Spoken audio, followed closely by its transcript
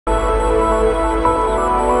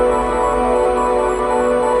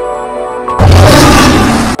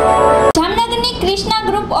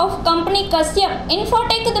Of company Kashyap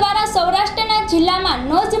infotech द्वारा सौराष्ट्रना जिल्लामां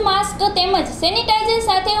knows mask तेमज sanitiser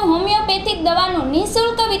साथे homeopathic दवानुं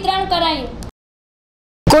निःशुल्क वितरण करायुं।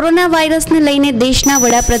 कोरोना वायरस ने लईने देशना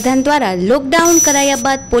वडाप्रधान द्वारा लॉकडाउन कराया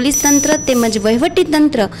बाद पोलीस तंत्र तेमज वहीवटी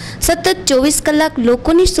तंत्र सतत 24 कलाक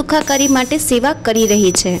लोकोनी सुखाकारी माटे सेवा करी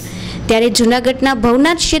रही छे। त्यारे जूनागढ़ना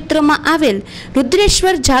भवनाथ क्षेत्र में आवेल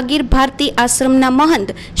रुद्रेश्वर जागीर भारती आश्रमना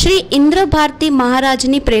महंत Shri Indra Bharti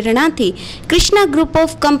महाराजनी प्रेरणाथी Krishna group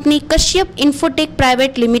of company Kashyap infotech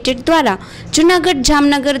private limited द्वारा जूनागढ़,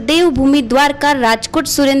 जामनगर, देवभूमि, द्वारका, राजकोट,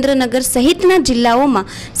 सुरेन्द्रनगर सहितना जिल्लाओं में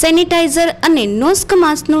सेनिटाइजर अने नोस्क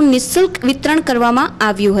मास्कनुं निःशुल्क वितरण करवामां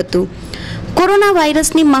आव्युं हतुं। कोरोना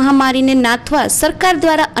वायरसनी महामारीने नाथवा सरकार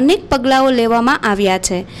द्वारा अनेक पगलाओ लेवामां आव्या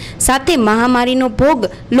छे। साथे महामारीनो भोग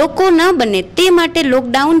लोको न बने ते माटे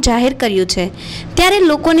लॉकडाउन जाहेर कर्युं छे। त्यारे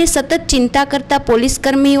लोकोने सतत चिंता करता पोलीस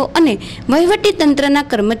कर्मीओ अने वहीवटी तंत्रना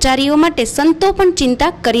कर्मचारीओ माटे संतो पण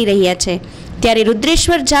चिंता करी रह्या छे। त्यारे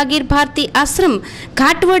रुद्रेश्वर जागीर भारती आश्रम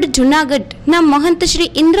घाटवड जूनागढ़ना महंत Shri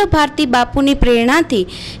Indra Bharti बापूनी प्रेरणाथी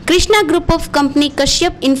Krishna group of company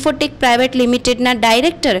Kashyap infotech private लिमिटेडना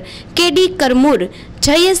director KD. करमूर,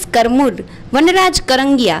 Jayesh करमूर, वनराज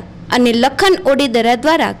करंगिया અને લખન ઓડેદરા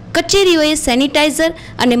દ્વારા કચેરીઓએ સેનિટાઈઝર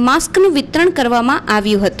અને માસ્કનું વિતરણ કરવામાં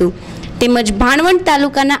આવ્યું હતું। તેમજ ભાણવડ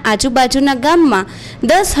તાલુકાના આજુબાજુના ગામમાં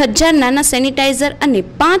 10,000 નાના સેનિટાઈઝર અને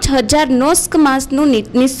 5,000 નોસ્ક માસ્કનું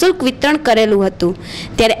નિઃશુલ્ક વિતરણ કરેલું હતું।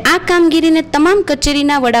 ત્યારે આ કામગીરીને તમામ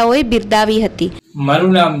કચેરીના વડાઓએ બિરદાવી હતી।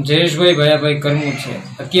 મારું નામ જયેશભાઈ ભયાભાઈ કરમૂર છે।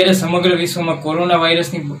 અત્યારે સમગ્ર વિશ્વમાં કોરોના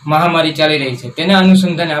વાયરસની મહામારી ચાલી રહી છે। તેના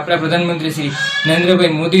અનુસંધાને આપણા પ્રધાનમંત્રી શ્રી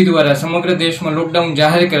નરેન્દ્રભાઈ મોદી દ્વારા સમગ્ર દેશમાં લોકડાઉન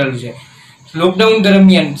જાહેર કરેલું છે। લોકડાઉન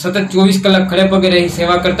દરમિયાન સતત 24 કલાક ખડે પગે રહી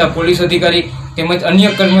સેવા કરતા પોલીસ અધિકારી તેમજ અન્ય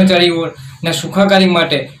કર્મચારીઓના સુખાકારી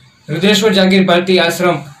માટે रुद्रेश्वर जागीर भारती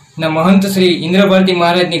आश्रमના महंत Shri Indra Bharti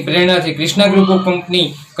महाराजनी प्रेरणाथी Krishna group of company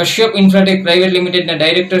Kashyap infotech private लिमिटेडના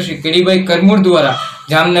director Shri KD. करमूर द्वारा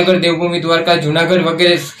जामनगर, देवभूमि, द्वारका, जूनागढ़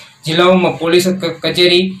वगैरह जिल्लाओं पोलीस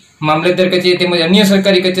कचेरी, मामलतदार कचेरी તેમજ अन्य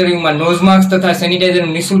सरकारी कचेरीओमां नोज मास्क तथा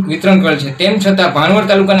सेनिटाइजरનું નિઃશુલ્ક વિતરણ કરેલ છે। તેમ છતાં ભાણવડ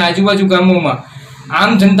તાલુકાના આજુબાજુ ગામોમાં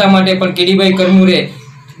આમ જનતા માટે પણ કે.ડી. કરમૂરે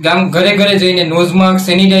ગામ ઘરે ઘરે જઈને નોઝ માસ્ક,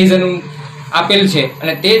 સેનિટાઇઝરનું આપેલ છે।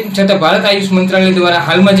 અને તે છતાં ભારત આયુષ મંત્રાલય દ્વારા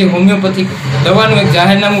હાલમાં જે હોમિયોપેથિક દવાનું એક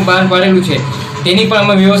જાહેરનામું બહાર પાડેલું છે તેની પણ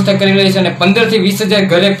અમે વ્યવસ્થા કરી રહી છે અને 15 થી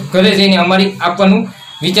 20,000 ઘરે જઈને અમારી આપવાનું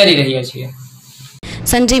વિચારી રહ્યા છીએ।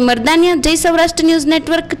 સંજય મરદાનિયા, જય સૌરાષ્ટ્ર ન્યૂઝ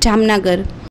નેટવર્ક, જામનગર।